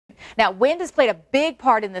Now, wind has played a big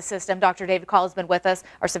part in the system. Dr. David Call has been with us,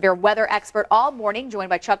 our severe weather expert all morning, joined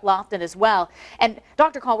by Chuck Lofton as well. And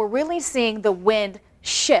Dr. Call, we're really seeing the wind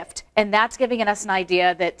shift, and that's giving us an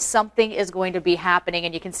idea that something is going to be happening.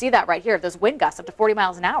 And you can see that right here, those wind gusts up to 40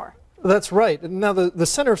 miles an hour. That's right. And now the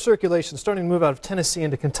center of circulation is starting to move out of Tennessee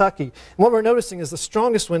into Kentucky. And what we're noticing is the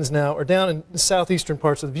strongest winds now are down in the southeastern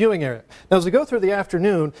parts of the viewing area. Now, as we go through the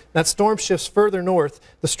afternoon, that storm shifts further north.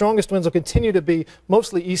 The strongest winds will continue to be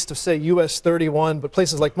mostly east of, say, US 31, but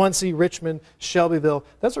places like Muncie, Richmond, Shelbyville,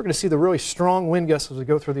 that's where we're going to see the really strong wind gusts as we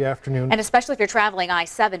go through the afternoon. And especially if you're traveling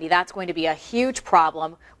I-70, that's going to be a huge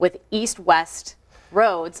problem with east-west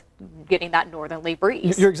roads getting that northerly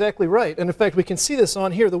breeze. You're exactly right. And in fact, we can see this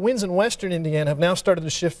on here. The winds in western Indiana have now started to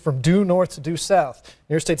shift from due north to due south.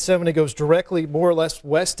 Interstate 70 goes directly more or less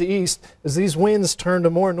west to east. As these winds turn to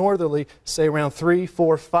more northerly, say around 3,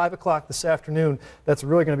 4, 5 o'clock this afternoon, that's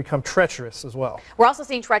really going to become treacherous as well. We're also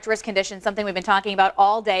seeing treacherous conditions, something we've been talking about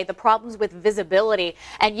all day, the problems with visibility.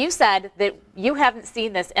 And you said that you haven't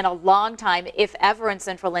seen this in a long time, if ever, in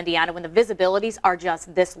central Indiana, when the visibilities are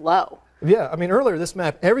just this low. Yeah, I mean, earlier this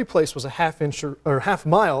map, every place was a half-inch or half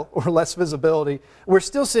mile or less visibility. We're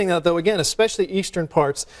still seeing that, though, again, especially eastern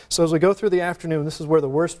parts. So as we go through the afternoon, this is where the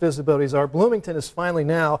worst visibilities are. Bloomington is finally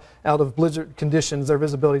now out of blizzard conditions. Their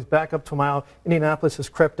visibility is back up to a mile. Indianapolis has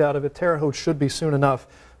crept out of it. Terre Haute should be soon enough.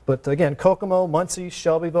 But again, Kokomo, Muncie,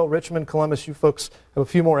 Shelbyville, Richmond, Columbus, you folks have a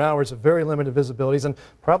few more hours of very limited visibilities and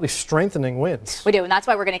probably strengthening winds. We do, and that's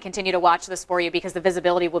why we're going to continue to watch this for you, because the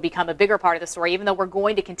visibility will become a bigger part of the story, even though we're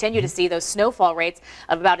going to continue to see those snowfall rates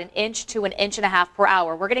of about 1 inch to 1.5 inches per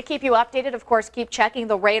hour. We're going to keep you updated. Of course, keep checking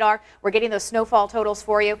the radar. We're getting those snowfall totals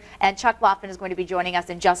for you, and Chuck Lofton is going to be joining us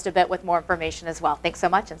in just a bit with more information as well. Thanks so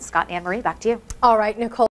much, and Scott and Anne Marie, back to you. All right, Nicole.